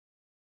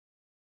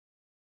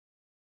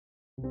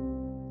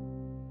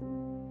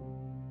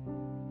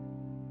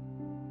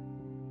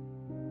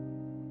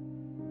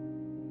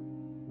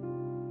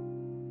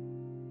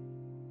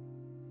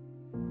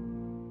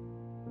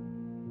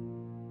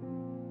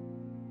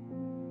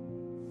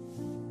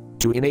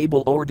To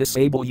enable or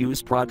disable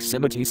use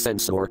proximity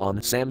sensor on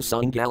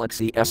Samsung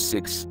Galaxy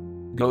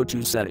S6, go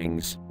to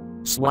Settings.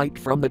 Swipe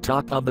from the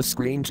top of the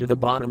screen to the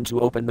bottom to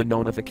open the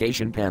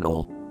notification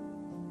panel.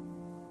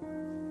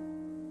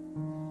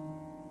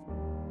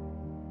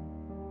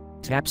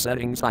 Tap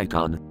Settings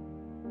icon.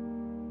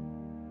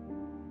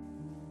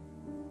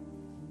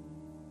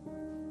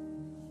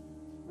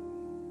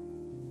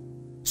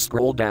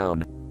 Scroll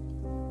down.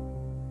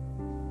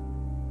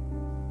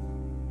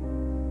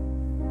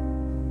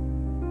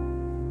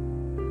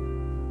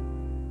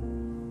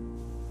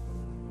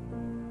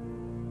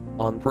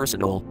 On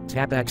Personal,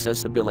 tap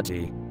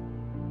Accessibility.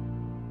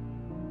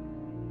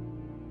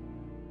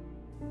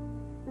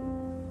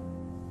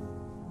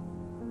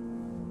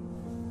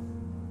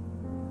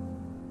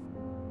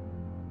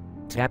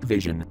 Tap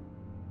Vision.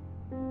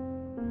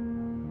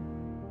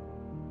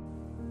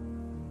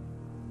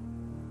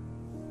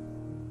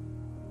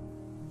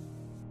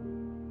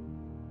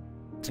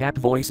 Tap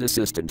Voice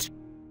Assistant.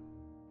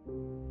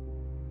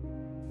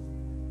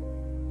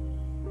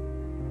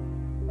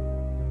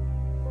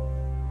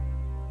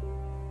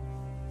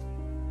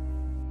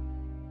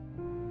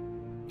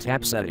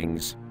 Tap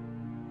Settings.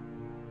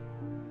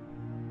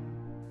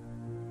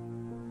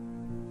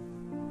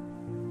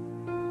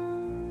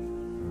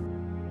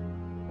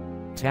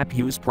 Tap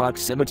Use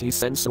Proximity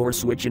Sensor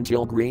switch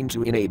until green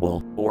to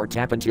enable, or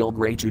tap until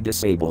gray to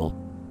disable.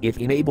 If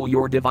enable,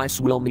 your device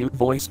will mute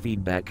voice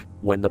feedback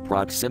when the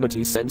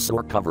proximity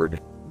sensor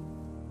covered.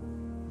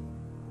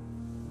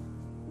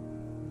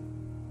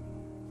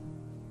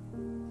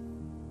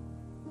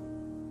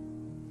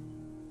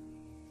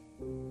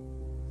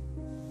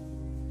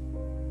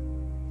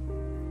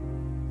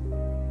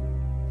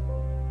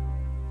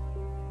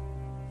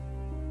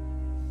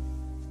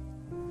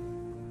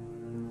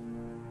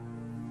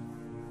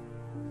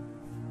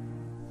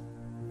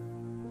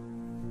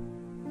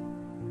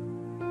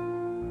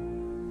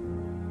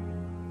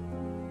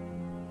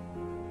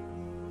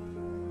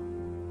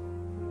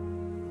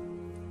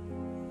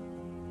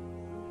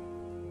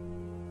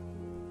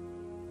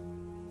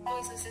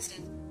 Voice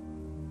Assistant.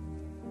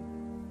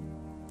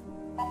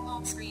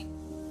 Home screen.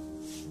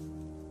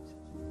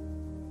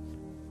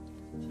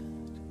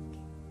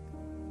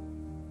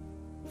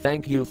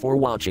 Thank you for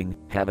watching.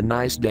 Have a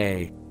nice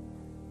day.